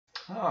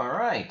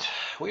Alright,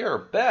 we are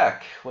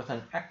back with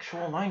an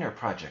actual miner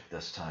project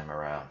this time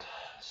around.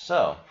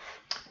 So,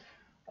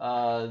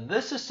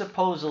 this is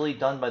supposedly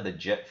done by the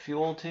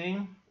jetfuel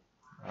team,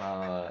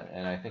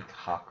 and I think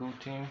Haku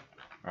team.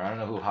 Or I don't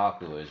know who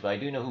Haku is, but I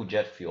do know who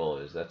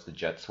jetfuel is. That's the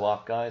jet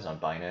swap guys on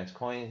Binance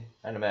Coin.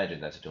 I'd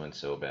imagine that's doing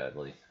so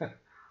badly.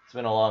 It's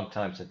been a long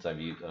time since I've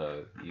used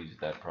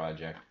that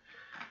project.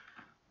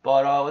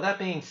 But with that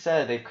being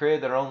said, they've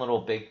created their own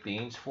little baked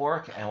beans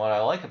fork, and what I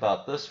like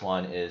about this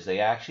one is they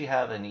actually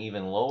have an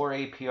even lower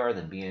APR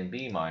than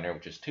BNB miner,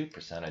 which is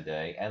 2% a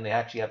day, and they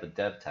actually have a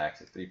dev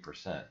tax at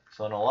 3%.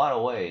 So in a lot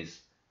of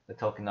ways, the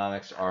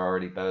tokenomics are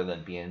already better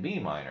than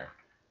BNB miner.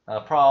 Now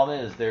the problem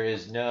is there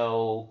is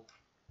no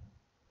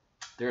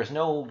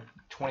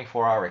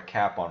 24-hour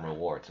cap on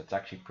rewards. That's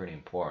actually pretty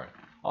important.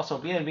 Also,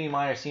 BNB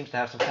miner seems to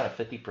have some kind of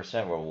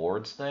 50%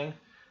 rewards thing,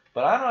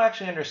 but I don't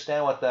actually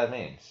understand what that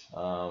means.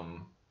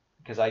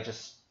 Because I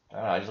just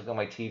look at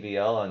my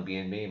TVL on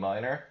BNB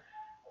miner,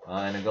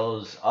 and it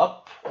goes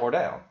up or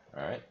down.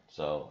 All right,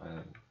 so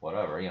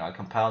whatever, I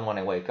compound when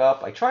I wake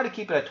up. I try to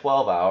keep it at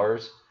 12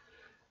 hours.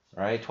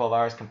 All right, 12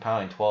 hours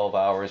compounding, 12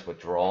 hours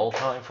withdrawal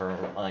time for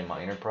my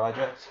miner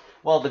projects.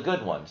 Well, the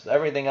good ones.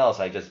 Everything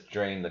else, I just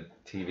drain the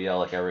TVL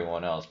like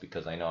everyone else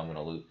because I know I'm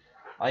gonna lose.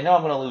 I know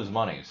I'm gonna lose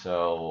money,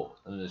 so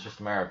it's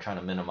just a matter of trying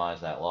to minimize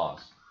that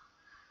loss.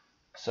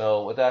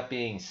 So with that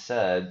being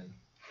said.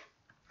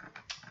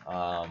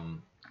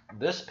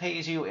 This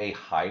pays you a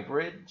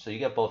hybrid, so you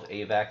get both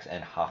Avax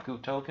and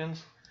Haku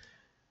tokens.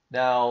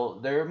 Now,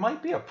 there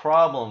might be a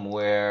problem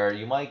where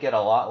you might get a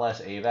lot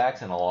less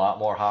Avax and a lot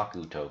more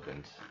Haku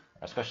tokens,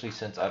 especially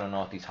since I don't know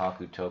what these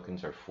Haku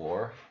tokens are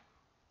for.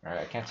 All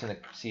right, I can't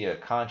see a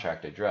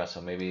contract address,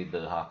 so maybe the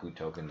Haku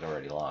token's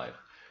already live.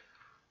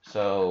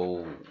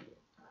 So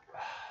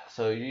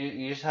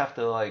you just have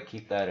to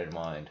keep that in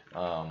mind.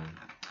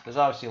 This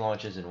obviously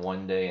launches in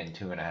 1 day and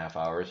 2.5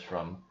 hours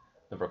from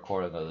the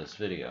recording of this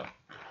video.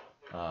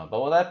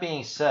 But with that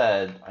being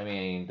said, I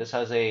mean, this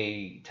has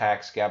a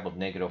tax gap of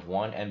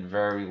 -1 and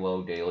very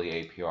low daily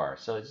APR.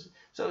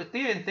 So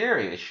in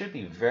theory, it should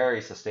be very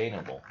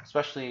sustainable,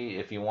 especially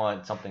if you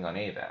want something on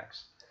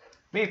Avax.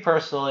 Me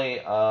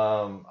personally,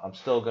 I'm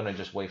still gonna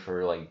just wait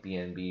for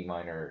BNB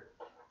miner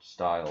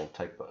style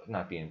type of,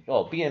 not BNB,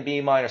 well,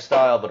 BNB miner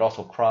style, but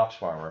also crops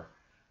farmer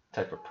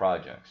type of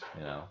projects,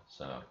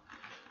 So,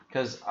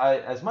 because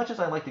as much as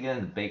I like to get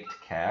into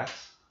baked cash.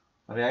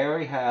 I mean, I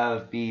already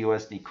have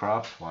BUSD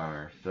crops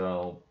farmer,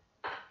 so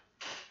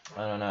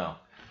I don't know.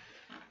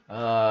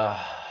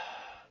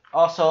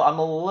 Also, I'm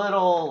a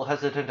little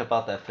hesitant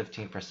about that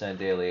 15%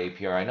 daily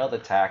APR. I know the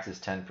tax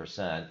is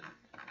 10%,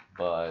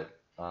 but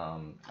I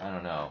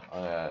don't know.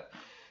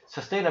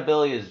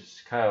 Sustainability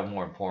is kind of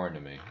more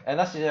important to me. And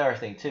that's the other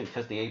thing, too,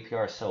 because the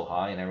APR is so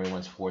high and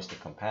everyone's forced to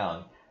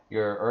compound,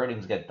 your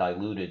earnings get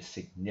diluted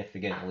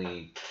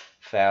significantly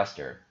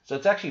faster. So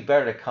it's actually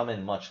better to come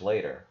in much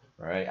later.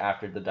 Right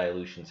after the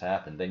dilutions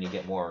happen, then you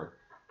get more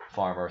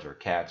farmers or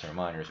cats or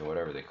miners or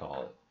whatever they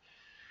call it.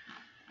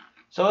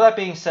 So with that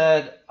being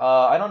said,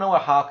 I don't know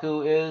what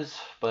Haku is,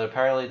 but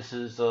apparently this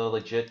is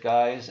legit,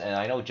 guys. And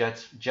I know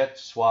jet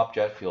swap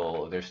jet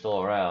fuel, they're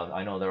still around.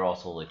 I know they're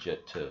also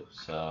legit too.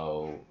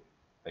 So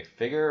I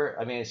figure,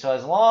 I mean, so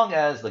as long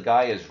as the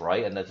guy is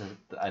right and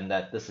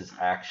that this is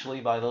actually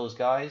by those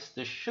guys,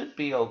 this should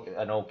be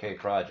an okay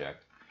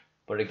project.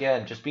 But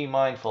again, just be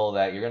mindful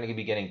that you're going to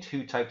be getting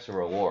 2 types of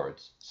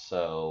rewards.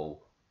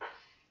 So,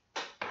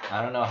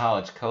 I don't know how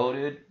it's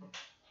coded,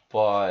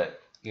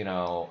 but,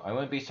 I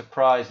wouldn't be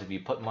surprised if you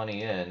put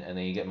money in and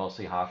then you get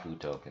mostly Haku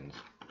tokens.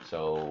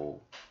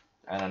 So,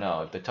 I don't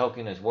know. If the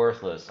token is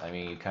worthless, I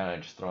mean, you kind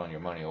of just throwing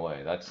your money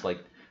away. That's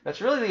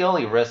really the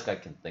only risk I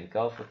can think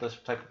of with this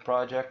type of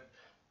project.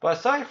 But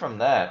aside from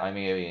that, I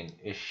mean,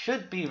 it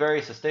should be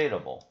very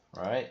sustainable,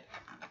 right?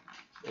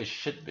 It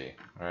should be,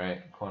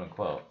 right? Quote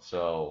unquote.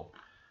 So,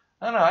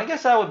 I don't know. I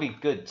guess that would be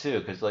good too,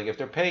 because if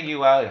they're paying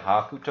you out in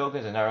Haku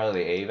tokens and not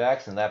really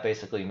Avax, then that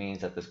basically means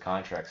that this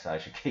contract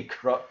size should keep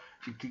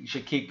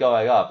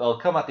going up. It'll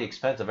come at the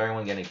expense of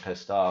everyone getting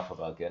pissed off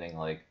about getting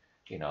a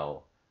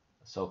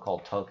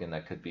so-called token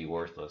that could be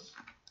worthless.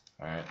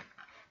 All right.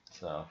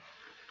 So,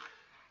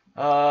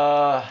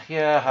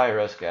 yeah, high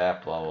risk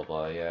app, blah blah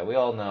blah. Yeah, we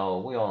all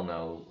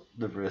know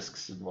the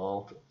risks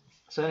involved.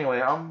 So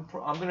anyway, I'm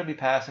gonna be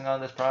passing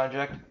on this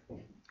project.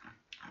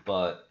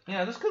 But,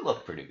 this could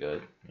look pretty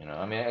good.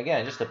 I mean,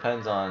 again, it just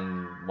depends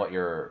on what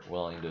you're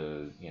willing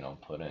to,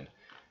 put in.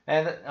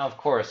 And, of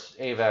course,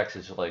 Avax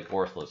is,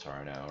 worthless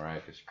right now,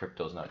 right? Because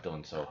crypto's not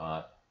doing so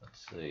hot.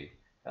 Let's see.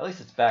 At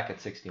least it's back at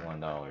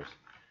 $61.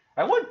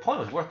 At one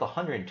point, it was worth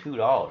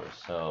 $102.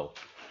 So,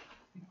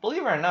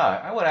 believe it or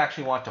not, I would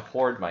actually want to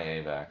hoard my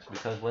Avax.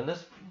 Because when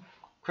this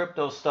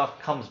crypto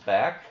stuff comes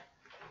back,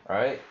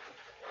 right?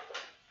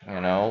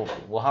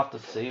 We'll have to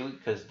see,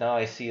 because now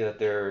I see that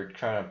they're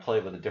trying to play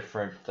with a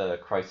different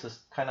crisis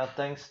kind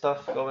of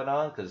stuff going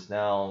on, because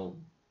now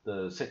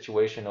the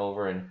situation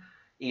over in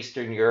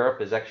Eastern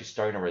Europe is actually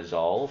starting to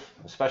resolve,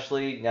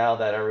 especially now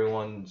that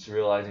everyone's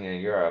realizing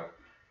in Europe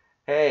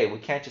hey, we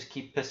can't just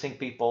keep pissing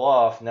people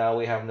off. Now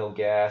we have no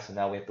gas, and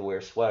now we have to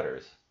wear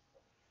sweaters.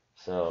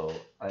 So,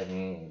 I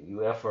mean,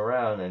 you F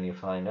around and you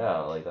find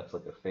out, like, that's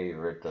like a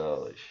favorite,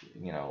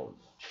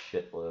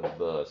 shit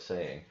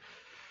saying.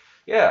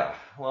 Yeah,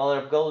 well,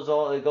 it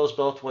goes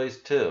both ways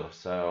too.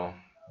 So,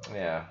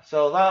 yeah.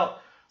 So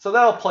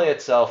that'll play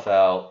itself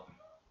out,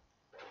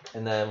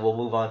 and then we'll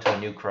move on to a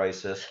new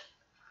crisis.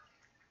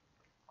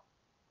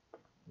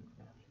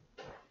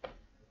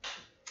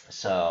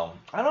 So,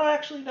 I don't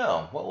actually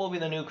know. What will be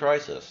the new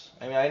crisis?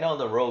 I mean, I know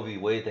the Roe v.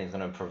 Wade thing's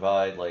going to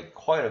provide, like,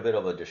 quite a bit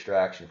of a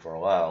distraction for a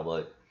while,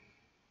 but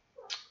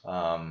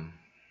I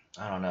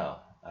don't know.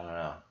 I don't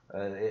know.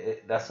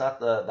 That's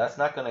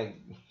not gonna,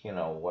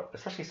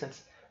 especially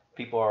since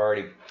people are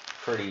already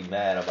pretty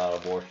mad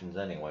about abortions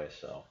anyway.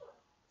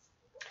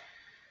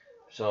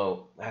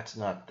 So that's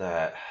not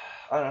that.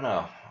 I don't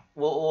know.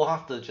 We'll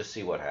have to just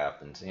see what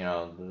happens.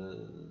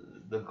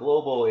 The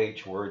global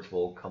H words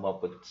will come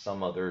up with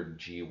some other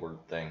G word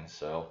thing.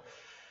 So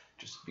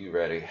just be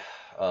ready.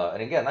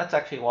 And again, that's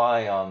actually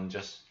why I'm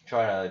just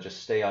trying to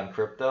just stay on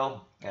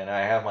crypto, and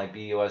I have my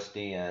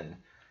BUSD and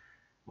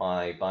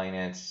my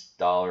Binance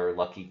Dollar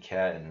Lucky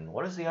Cat, and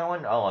what is the other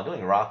one? Oh, I'm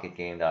doing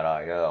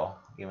RocketGame.io,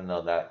 even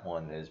though that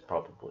one is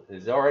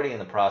already in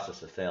the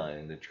process of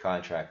failing. The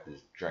contract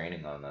is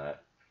draining on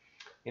that.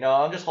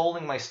 I'm just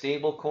holding my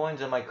stable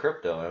coins and my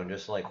crypto, and I'm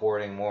just like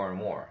hoarding more and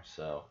more.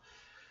 So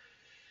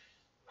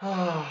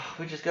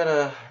we just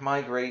gotta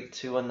migrate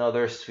to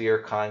another Sphere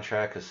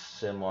contract because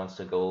Sim wants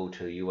to go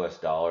to US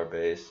dollar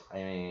base. I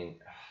mean,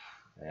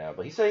 yeah,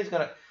 but he said he's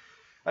gonna.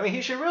 I mean,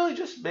 he should really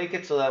just make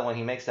it so that when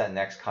he makes that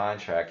next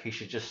contract, he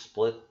should just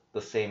split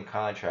the same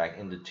contract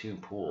into two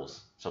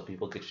pools so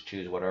people could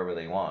choose whatever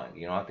they want.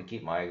 You don't have to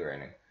keep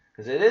migrating.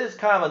 Because it is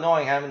kind of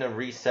annoying having to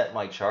reset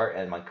my chart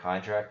and my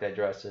contract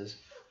addresses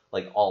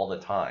like all the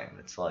time.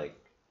 It's like,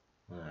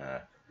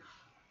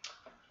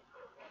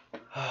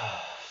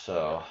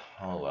 so,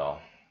 oh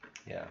well.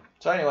 Yeah.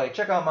 So anyway,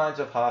 check out Minds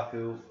of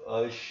Haku.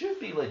 It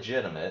should be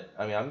legitimate.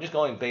 I mean, I'm just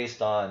going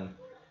based on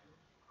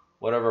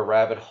whatever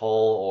rabbit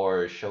hole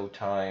or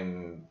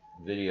Showtime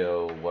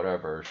video,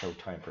 whatever,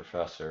 Showtime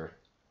Professor.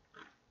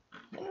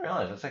 I didn't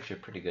realize that's actually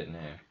a pretty good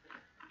name.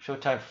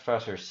 Showtime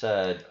Professor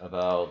said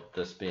about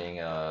this being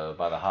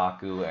by the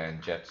Haku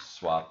and Jet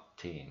Swap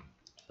team.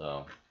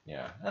 So,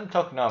 yeah. And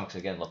tokenomics,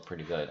 again, look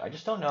pretty good. I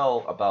just don't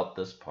know about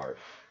this part.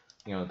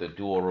 The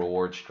dual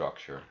reward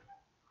structure.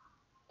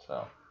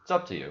 So, it's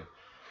up to you.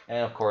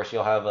 And, of course,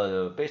 you'll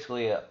have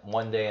basically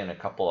one day and a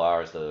couple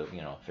hours to,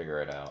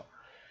 figure it out.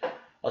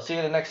 I'll see you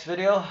in the next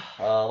video.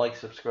 Like,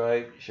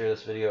 subscribe, share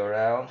this video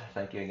around.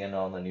 Thank you again to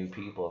all the new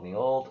people and the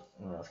old.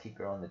 Let's keep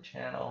growing the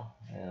channel.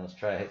 And let's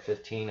try to hit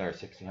 15 or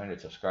 1600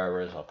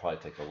 subscribers. I'll probably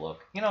take a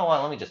look. You know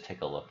what? Let me just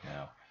take a look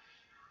now.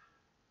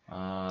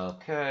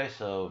 Okay,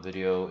 so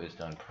video is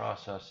done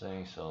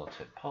processing. So let's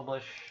hit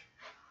publish.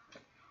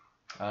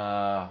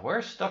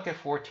 We're stuck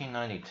at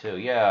 1492.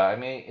 Yeah, I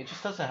mean, it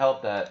just doesn't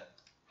help that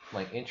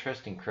like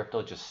interest in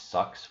crypto just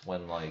sucks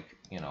when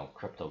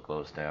crypto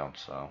goes down.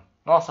 So.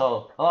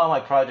 Also, a lot of my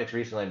projects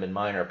recently have been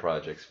minor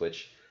projects,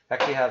 which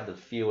actually have the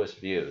fewest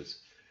views.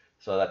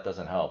 So that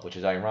doesn't help, which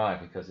is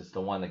ironic because it's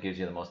the one that gives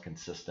you the most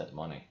consistent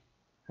money.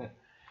 I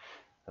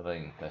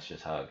think that's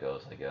just how it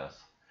goes, I guess.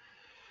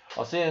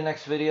 I'll see you in the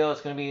next video. It's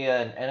going to be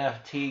an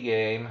NFT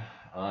game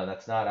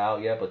that's not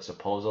out yet, but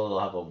supposedly they'll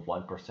have a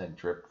 1%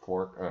 drip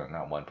fork. Or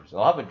not 1%.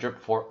 They'll have a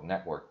drip fork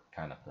network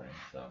kind of thing.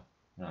 So,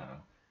 I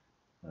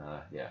don't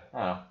know. Yeah, I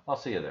don't know. I'll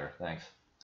see you there. Thanks.